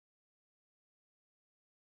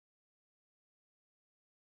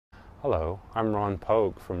Hello, I'm Ron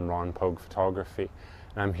Pogue from Ron Pogue Photography,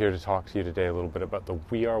 and I'm here to talk to you today a little bit about the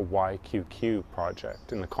WeAreYQQ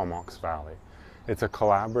project in the Comox Valley. It's a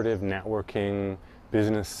collaborative networking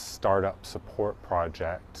business startup support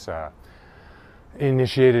project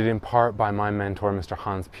initiated in part by my mentor, Mr.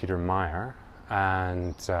 Hanspetermeyer,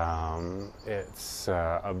 and it's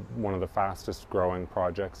one of the fastest growing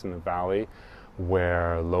projects in the valley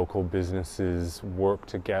where local businesses work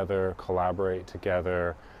together, collaborate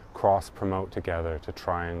together, cross-promote together to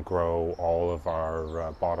try and grow all of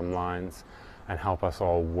our bottom lines and help us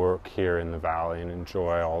all work here in the valley and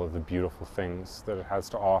enjoy all of the beautiful things that it has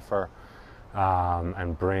to offer,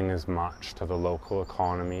 and bring as much to the local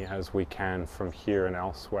economy as we can from here and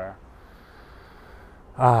elsewhere.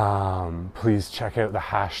 Please check out the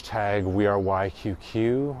hashtag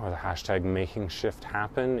WeAreYQQ or the hashtag Making Shift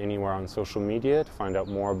Happen anywhere on social media to find out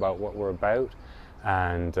more about what we're about.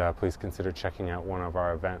 And please consider checking out one of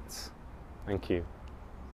our events. Thank you.